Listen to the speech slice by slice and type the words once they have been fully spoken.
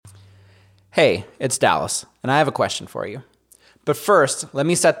Hey, it's Dallas, and I have a question for you. But first, let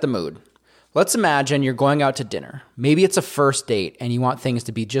me set the mood. Let's imagine you're going out to dinner. Maybe it's a first date and you want things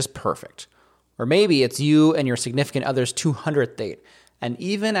to be just perfect. Or maybe it's you and your significant other's 200th date. And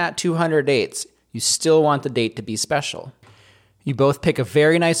even at 200 dates, you still want the date to be special. You both pick a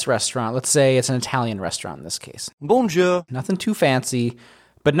very nice restaurant. Let's say it's an Italian restaurant in this case. Bonjour. Nothing too fancy,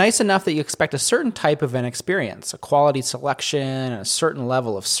 but nice enough that you expect a certain type of an experience, a quality selection, and a certain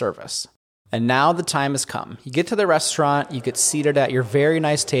level of service. And now the time has come. You get to the restaurant, you get seated at your very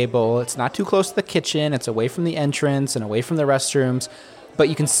nice table. It's not too close to the kitchen, it's away from the entrance and away from the restrooms, but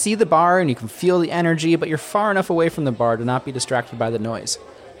you can see the bar and you can feel the energy, but you're far enough away from the bar to not be distracted by the noise.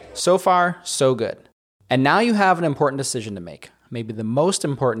 So far, so good. And now you have an important decision to make, maybe the most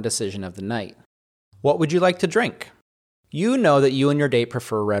important decision of the night. What would you like to drink? You know that you and your date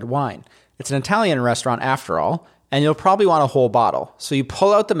prefer red wine. It's an Italian restaurant after all, and you'll probably want a whole bottle. So you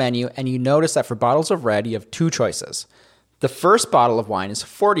pull out the menu and you notice that for bottles of red, you have two choices. The first bottle of wine is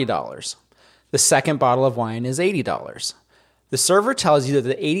 $40. The second bottle of wine is $80. The server tells you that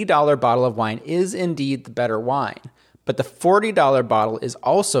the $80 bottle of wine is indeed the better wine, but the $40 bottle is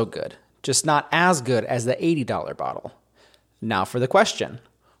also good, just not as good as the $80 bottle. Now for the question.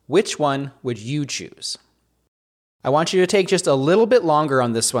 Which one would you choose? I want you to take just a little bit longer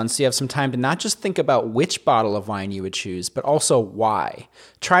on this one so you have some time to not just think about which bottle of wine you would choose, but also why.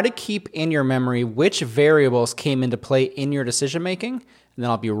 Try to keep in your memory which variables came into play in your decision making, and then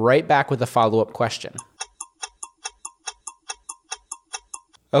I'll be right back with a follow-up question.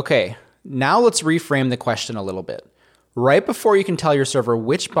 Okay, now let's reframe the question a little bit. Right before you can tell your server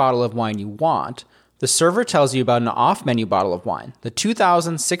which bottle of wine you want, the server tells you about an off-menu bottle of wine, the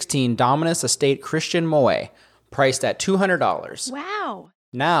 2016 Dominus Estate Christian Moët, priced at $200. Wow.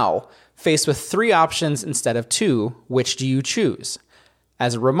 Now, faced with three options instead of two, which do you choose?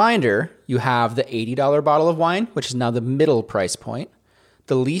 As a reminder, you have the $80 bottle of wine, which is now the middle price point,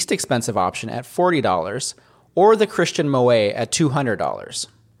 the least expensive option at $40, or the Christian Moët at $200.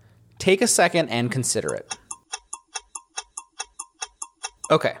 Take a second and consider it.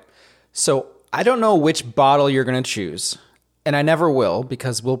 Okay, so I don't know which bottle you're going to choose, and I never will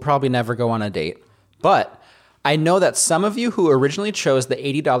because we'll probably never go on a date, but I know that some of you who originally chose the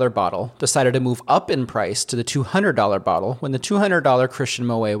 $80 bottle decided to move up in price to the $200 bottle when the $200 Christian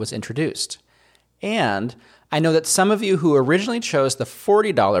Moët was introduced. And I know that some of you who originally chose the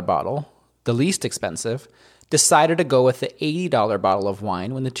 $40 bottle, the least expensive, decided to go with the $80 bottle of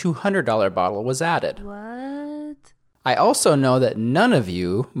wine when the $200 bottle was added. What? I also know that none of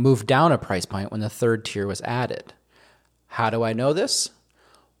you moved down a price point when the third tier was added. How do I know this?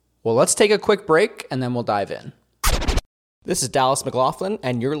 Well, let's take a quick break and then we'll dive in. This is Dallas McLaughlin,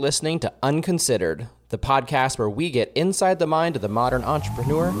 and you're listening to Unconsidered, the podcast where we get inside the mind of the modern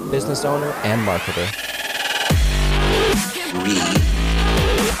entrepreneur, business owner, and marketer. Greed,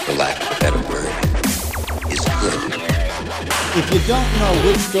 for lack of a better word, is good. If you don't know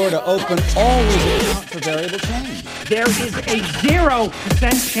which door to open, always account for variable change. There is a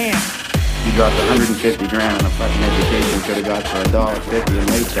 0% chance. You dropped $150,000 on a fucking education, could have got for $1.50 in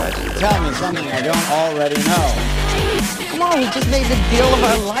late charges. Tell me something I don't already know. Come on, we just made the deal of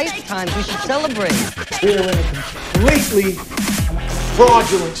our lifetimes. We should celebrate. We're in a completely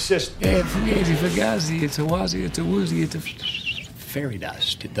fraudulent system. Yeah, fugazi, fugazi, it's a wazi, it's a woozy, it's a Fairy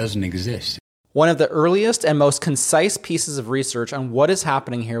dust. It doesn't exist. One of the earliest and most concise pieces of research on what is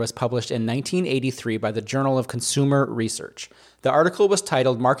happening here was published in 1983 by the Journal of Consumer Research. The article was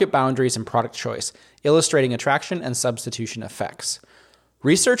titled Market Boundaries and Product Choice, Illustrating Attraction and Substitution Effects.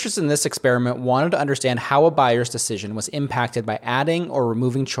 Researchers in this experiment wanted to understand how a buyer's decision was impacted by adding or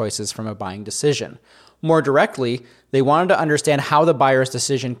removing choices from a buying decision. More directly, they wanted to understand how the buyer's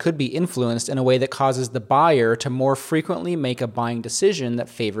decision could be influenced in a way that causes the buyer to more frequently make a buying decision that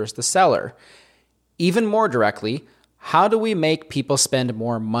favors the seller. Even more directly, how do we make people spend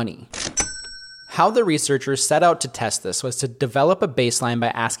more money? How the researchers set out to test this was to develop a baseline by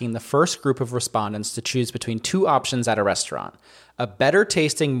asking the first group of respondents to choose between two options at a restaurant: a better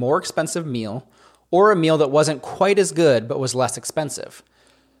tasting, more expensive meal, or a meal that wasn't quite as good but was less expensive.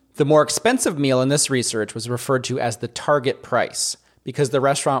 The more expensive meal in this research was referred to as the target price, because the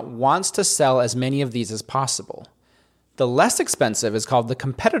restaurant wants to sell as many of these as possible. The less expensive is called the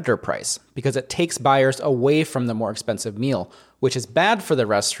competitor price, because it takes buyers away from the more expensive meal, which is bad for the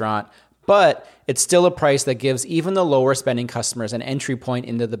restaurant, but it's still a price that gives even the lower spending customers an entry point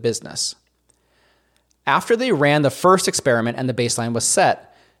into the business. After they ran the first experiment and the baseline was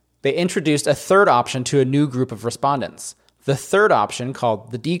set, they introduced a third option to a new group of respondents. The third option,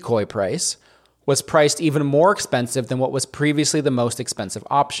 called the Decoy price, was priced even more expensive than what was previously the most expensive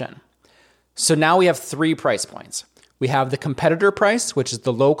option. So now we have 3 price points. We have the competitor price, which is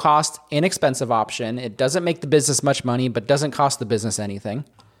the low-cost, inexpensive option. It doesn't make the business much money, but doesn't cost the business anything.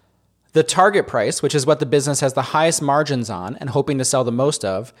 The target price, which is what the business has the highest margins on and hoping to sell the most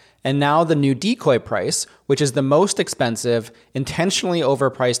of. And now the new Decoy price, which is the most expensive, intentionally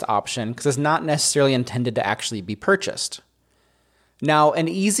overpriced option because it's not necessarily intended to actually be purchased. Now, an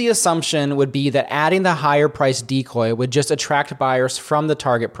easy assumption would be that adding the higher price Decoy would just attract buyers from the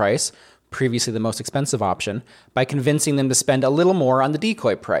target price, previously the most expensive option, by convincing them to spend a little more on the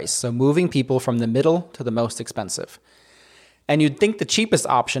Decoy price, so moving people from the middle to the most expensive. And you'd think the cheapest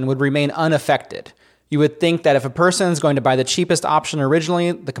option would remain unaffected. You would think that if a person is going to buy the cheapest option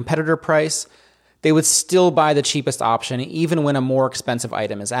originally, the competitor price, they would still buy the cheapest option even when a more expensive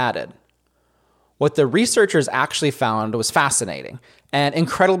item is added. What the researchers actually found was fascinating and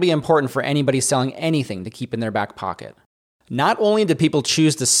incredibly important for anybody selling anything to keep in their back pocket. Not only did people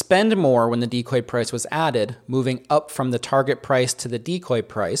choose to spend more when the Decoy price was added, moving up from the target price to the Decoy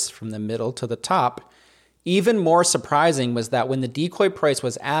price, from the middle to the top, even more surprising was that when the Decoy price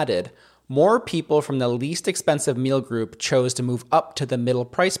was added, more people from the least expensive meal group chose to move up to the middle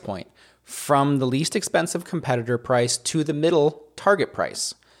price point, from the least expensive competitor price to the middle target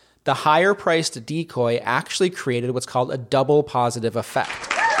price. The higher priced Decoy actually created what's called a double positive effect.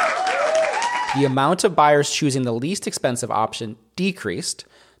 The amount of buyers choosing the least expensive option decreased,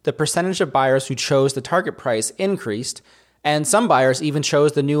 the percentage of buyers who chose the target price increased, and some buyers even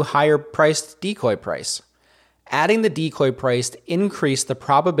chose the new higher priced Decoy price. Adding the Decoy price increased the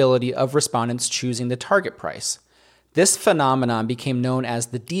probability of respondents choosing the target price. This phenomenon became known as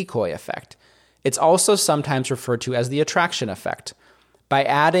the Decoy effect. It's also sometimes referred to as the attraction effect. By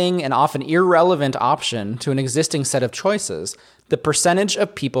adding an often irrelevant option to an existing set of choices, the percentage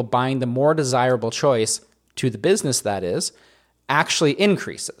of people buying the more desirable choice, to the business that is, actually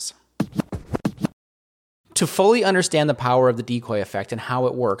increases. To fully understand the power of the Decoy effect and how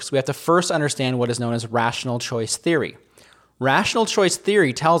it works, we have to first understand what is known as rational choice theory. Rational choice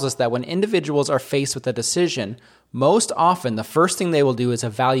theory tells us that when individuals are faced with a decision, most often the first thing they will do is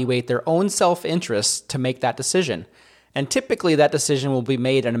evaluate their own self-interest to make that decision. And typically that decision will be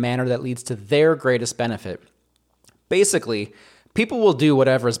made in a manner that leads to their greatest benefit. Basically, people will do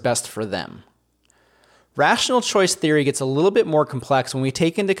whatever is best for them. Rational choice theory gets a little bit more complex when we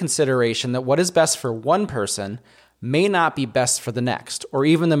take into consideration that what is best for one person may not be best for the next, or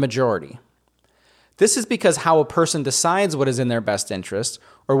even the majority. This is because how a person decides what is in their best interest,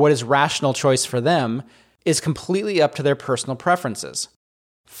 or what is rational choice for them, is completely up to their personal preferences.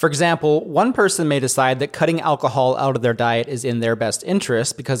 For example, one person may decide that cutting alcohol out of their diet is in their best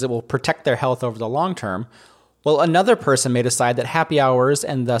interest because it will protect their health over the long term, while another person may decide that happy hours,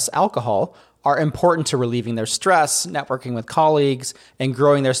 and thus alcohol, are important to relieving their stress, networking with colleagues, and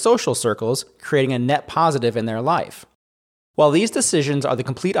growing their social circles, creating a net positive in their life. While these decisions are the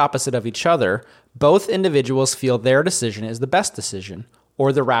complete opposite of each other, both individuals feel their decision is the best decision,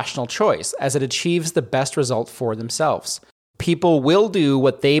 or the rational choice, as it achieves the best result for themselves. People will do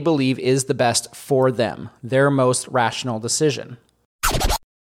what they believe is the best for them, their most rational decision.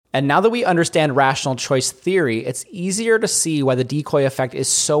 And now that we understand rational choice theory, it's easier to see why the Decoy effect is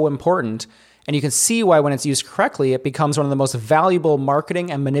so important, and you can see why when it's used correctly, it becomes one of the most valuable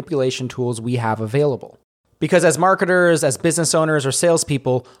marketing and manipulation tools we have available. Because as marketers, as business owners, or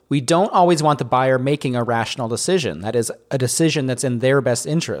salespeople, we don't always want the buyer making a rational decision, that is, a decision that's in their best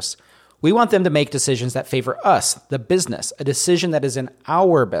interest. We want them to make decisions that favor us, the business, a decision that is in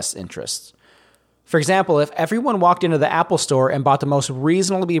our best interests. For example, if everyone walked into the Apple store and bought the most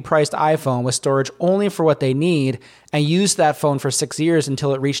reasonably priced iPhone with storage only for what they need and used that phone for 6 years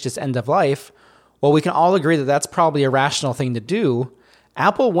until it reached its end of life, well, we can all agree that that's probably a rational thing to do.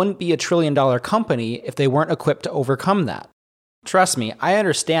 Apple wouldn't be a $1 trillion company if they weren't equipped to overcome that. Trust me, I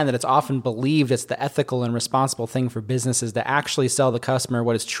understand that it's often believed it's the ethical and responsible thing for businesses to actually sell the customer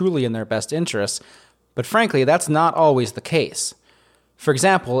what is truly in their best interests, but frankly, that's not always the case. For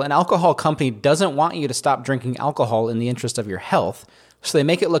example, an alcohol company doesn't want you to stop drinking alcohol in the interest of your health, so they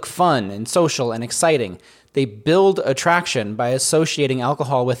make it look fun and social and exciting. They build attraction by associating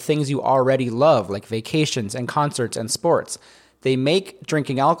alcohol with things you already love, like vacations and concerts and sports. They make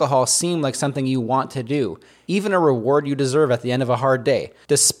drinking alcohol seem like something you want to do, even a reward you deserve at the end of a hard day,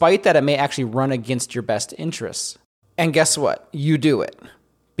 despite that it may actually run against your best interests. And guess what? You do it.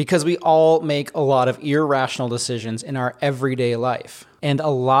 Because we all make a lot of irrational decisions in our everyday life. And a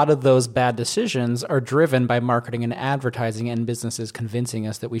lot of those bad decisions are driven by marketing and advertising and businesses convincing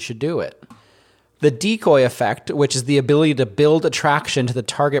us that we should do it. The decoy effect, which is the ability to build attraction to the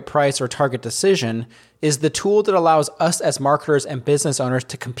target price or target decision, is the tool that allows us as marketers and business owners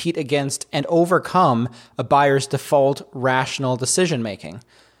to compete against and overcome a buyer's default rational decision making,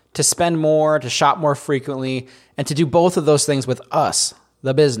 to spend more, to shop more frequently, and to do both of those things with us,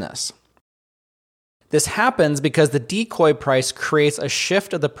 the business. This happens because the decoy price creates a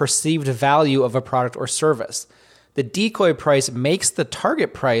shift of the perceived value of a product or service. The decoy price makes the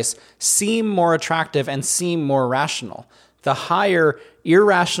target price seem more attractive and seem more rational. The higher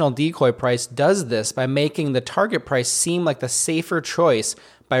irrational decoy price does this by making the target price seem like the safer choice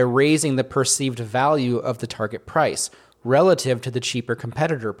by raising the perceived value of the target price relative to the cheaper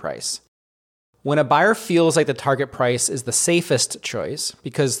competitor price. When a buyer feels like the target price is the safest choice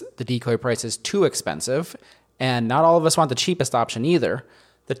because the decoy price is too expensive, and not all of us want the cheapest option either,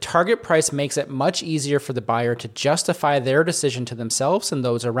 the target price makes it much easier for the buyer to justify their decision to themselves and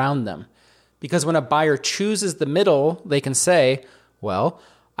those around them. Because when a buyer chooses the middle, they can say, well,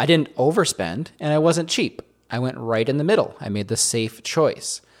 I didn't overspend and I wasn't cheap. I went right in the middle. I made the safe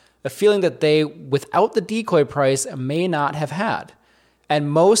choice. A feeling that they, without the decoy price, may not have had. And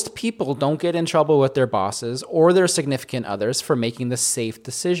most people don't get in trouble with their bosses or their significant others for making the safe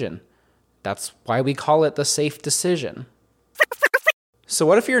decision. That's why we call it the safe decision. So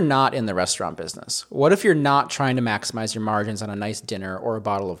what if you're not in the restaurant business? What if you're not trying to maximize your margins on a nice dinner or a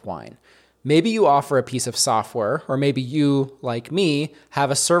bottle of wine? Maybe you offer a piece of software, or maybe you, like me, have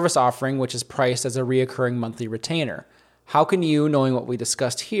a service offering which is priced as a reoccurring monthly retainer. How can you, knowing what we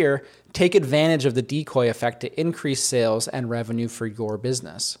discussed here, take advantage of the decoy effect to increase sales and revenue for your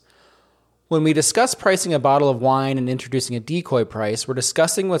business? When we discuss pricing a bottle of wine and introducing a decoy price, we're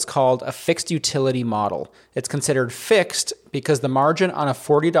discussing what's called a fixed utility model. It's considered fixed because the margin on a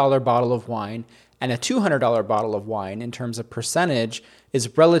 $40 bottle of wine and a $200 bottle of wine in terms of percentage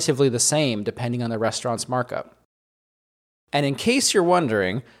is relatively the same depending on the restaurant's markup. And in case you're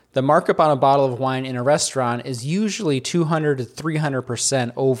wondering, the markup on a bottle of wine in a restaurant is usually 200 to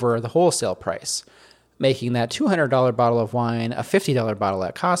 300% over the wholesale price, making that $200 bottle of wine a $50 bottle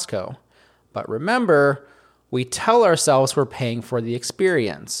at Costco. But remember, we tell ourselves we're paying for the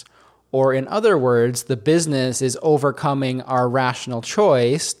experience. Or in other words, the business is overcoming our rational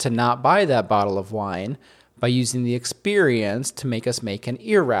choice to not buy that bottle of wine by using the experience to make us make an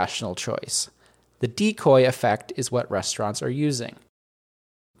irrational choice. The decoy effect is what restaurants are using.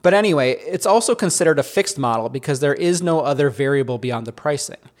 But anyway, it's also considered a fixed model because there is no other variable beyond the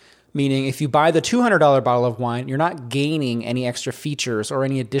pricing. Meaning, if you buy the $200 bottle of wine, you're not gaining any extra features or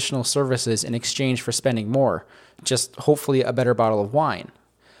any additional services in exchange for spending more, just hopefully a better bottle of wine.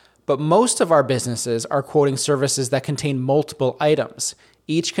 But most of our businesses are quoting services that contain multiple items,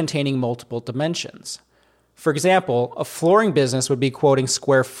 each containing multiple dimensions. For example, a flooring business would be quoting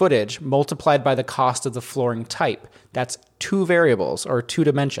square footage multiplied by the cost of the flooring type. That's two variables or two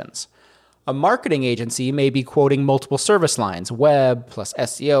dimensions. A marketing agency may be quoting multiple service lines, web plus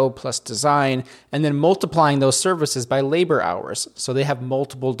SEO plus design, and then multiplying those services by labor hours, so they have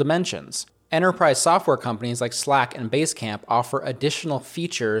multiple dimensions. Enterprise software companies like Slack and Basecamp offer additional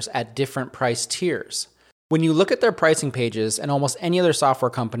features at different price tiers. When you look at their pricing pages and almost any other software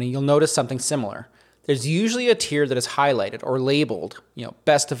company, you'll notice something similar. There's usually a tier that is highlighted or labeled,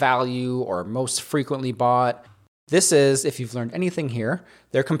 best value or most frequently bought. This is, if you've learned anything here,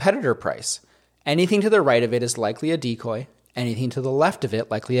 their competitor price. Anything to the right of it is likely a decoy. Anything to the left of it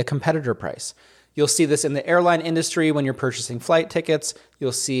likely a competitor price. You'll see this in the airline industry when you're purchasing flight tickets.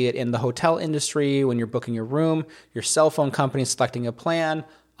 You'll see it in the hotel industry when you're booking your room, your cell phone company selecting a plan,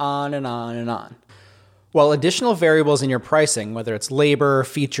 on and on and on. While additional variables in your pricing, whether it's labor,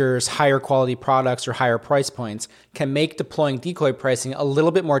 features, higher quality products, or higher price points, can make deploying decoy pricing a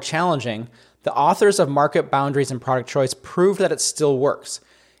little bit more challenging, the authors of Market Boundaries and Product Choice prove that it still works.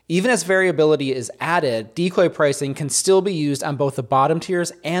 Even as variability is added, decoy pricing can still be used on both the bottom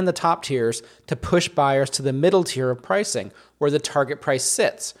tiers and the top tiers to push buyers to the middle tier of pricing, where the target price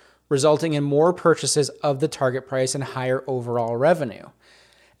sits, resulting in more purchases of the target price and higher overall revenue.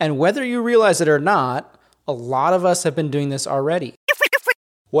 And whether you realize it or not, a lot of us have been doing this already.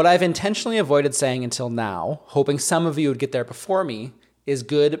 What I've intentionally avoided saying until now, hoping some of you would get there before me, is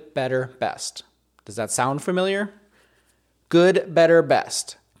good, better, best. Does that sound familiar? Good, better,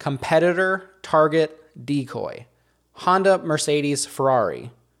 best. Competitor, target, decoy. Honda, Mercedes,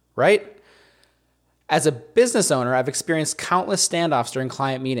 Ferrari, right? As a business owner, I've experienced countless standoffs during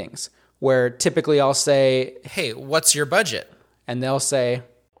client meetings where typically I'll say, hey, what's your budget? And they'll say,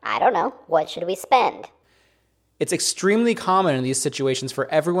 I don't know. What should we spend? It's extremely common in these situations for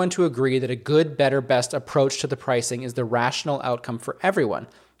everyone to agree that a good, better, best approach to the pricing is the rational outcome for everyone.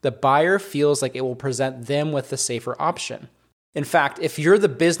 The buyer feels like it will present them with the safer option. In fact, if you're the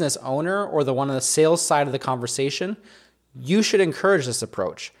business owner or the one on the sales side of the conversation, you should encourage this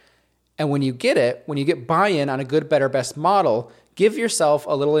approach. And when you get buy-in on a good, better, best model, give yourself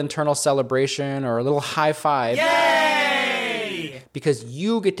a little internal celebration or a little high five. Yay! Because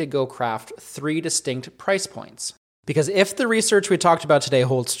you get to go craft 3 distinct price points. Because if the research we talked about today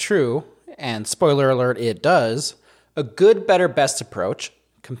holds true, and spoiler alert, it does, a good, better, best approach,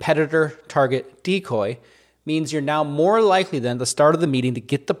 competitor, target, decoy, means you're now more likely than at the start of the meeting to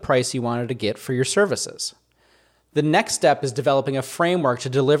get the price you wanted to get for your services. The next step is developing a framework to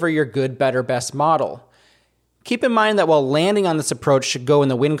deliver your good, better, best model. Keep in mind that while landing on this approach should go in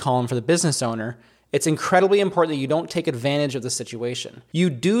the win column for the business owner, it's incredibly important that you don't take advantage of the situation. You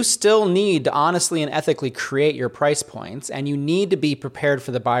do still need to honestly and ethically create your price points, and you need to be prepared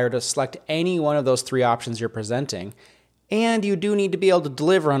for the buyer to select any one of those 3 options you're presenting, and you do need to be able to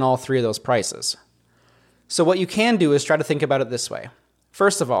deliver on all 3 of those prices. So what you can do is try to think about it this way.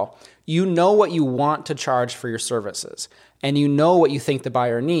 First of all, you know what you want to charge for your services, and you know what you think the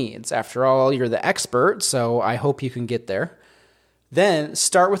buyer needs. After all, you're the expert, so I hope you can get there. Then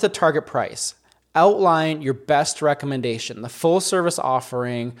start with a target price. Outline your best recommendation, the full service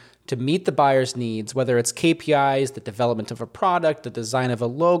offering to meet the buyer's needs, whether it's KPIs, the development of a product, the design of a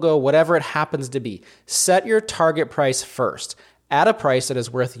logo, whatever it happens to be. Set your target price first. At a price that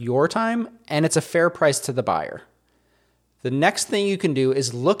is worth your time and it's a fair price to the buyer. The next thing you can do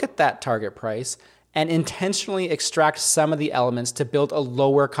is look at that target price and intentionally extract some of the elements to build a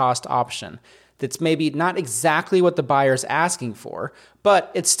lower cost option that's maybe not exactly what the buyer's asking for,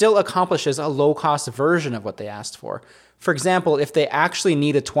 but it still accomplishes a low cost version of what they asked for. For example, if they actually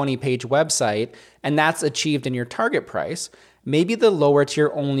need a 20-page website and that's achieved in your target price, maybe the lower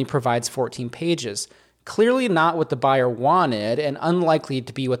tier only provides 14 pages. Clearly not what the buyer wanted and unlikely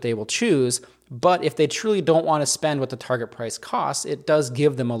to be what they will choose, but if they truly don't want to spend what the target price costs, it does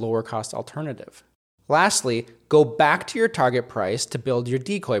give them a lower cost alternative. Lastly, go back to your target price to build your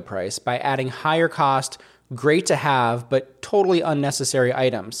decoy price by adding higher cost, great to have, but totally unnecessary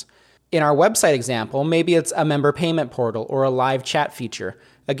items. In our website example, maybe it's a member payment portal or a live chat feature.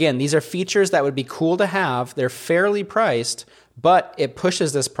 Again, these are features that would be cool to have, they're fairly priced, but it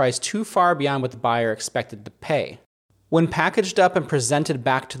pushes this price too far beyond what the buyer expected to pay. When packaged up and presented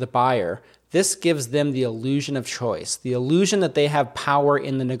back to the buyer, this gives them the illusion of choice, the illusion that they have power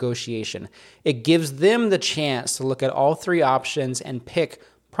in the negotiation. It gives them the chance to look at all 3 options and pick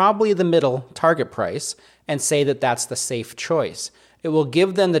probably the middle target price and say that that's the safe choice. It will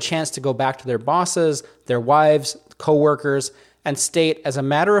give them the chance to go back to their bosses, their wives, coworkers, and state as a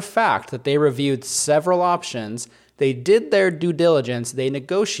matter of fact that they reviewed several options, they did their due diligence, they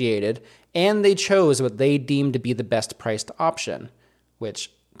negotiated, and they chose what they deemed to be the best priced option,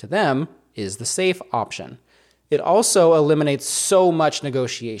 which to them is the safe option. It also eliminates so much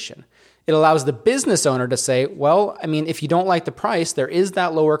negotiation. It allows the business owner to say, well, if you don't like the price, there is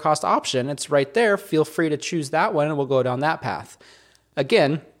that lower cost option. It's right there. Feel free to choose that one and we'll go down that path.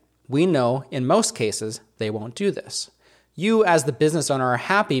 Again, we know in most cases they won't do this. You as the business owner are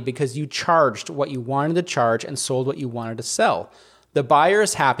happy because you charged what you wanted to charge and sold what you wanted to sell. The buyer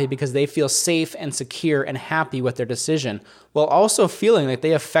is happy because they feel safe and secure and happy with their decision, while also feeling like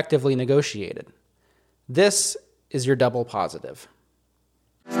they effectively negotiated. This is your double positive.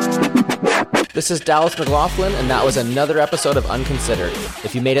 This is Dallas McLaughlin, and that was another episode of Unconsidered.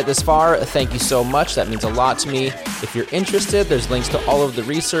 If you made it this far, thank you so much. That means a lot to me. If you're interested, there's links to all of the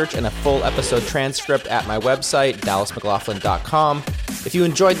research and a full episode transcript at my website, dallasmclaughlin.com. If you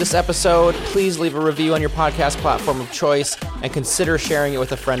enjoyed this episode, please leave a review on your podcast platform of choice and consider sharing it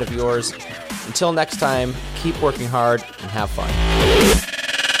with a friend of yours. Until next time, keep working hard and have fun.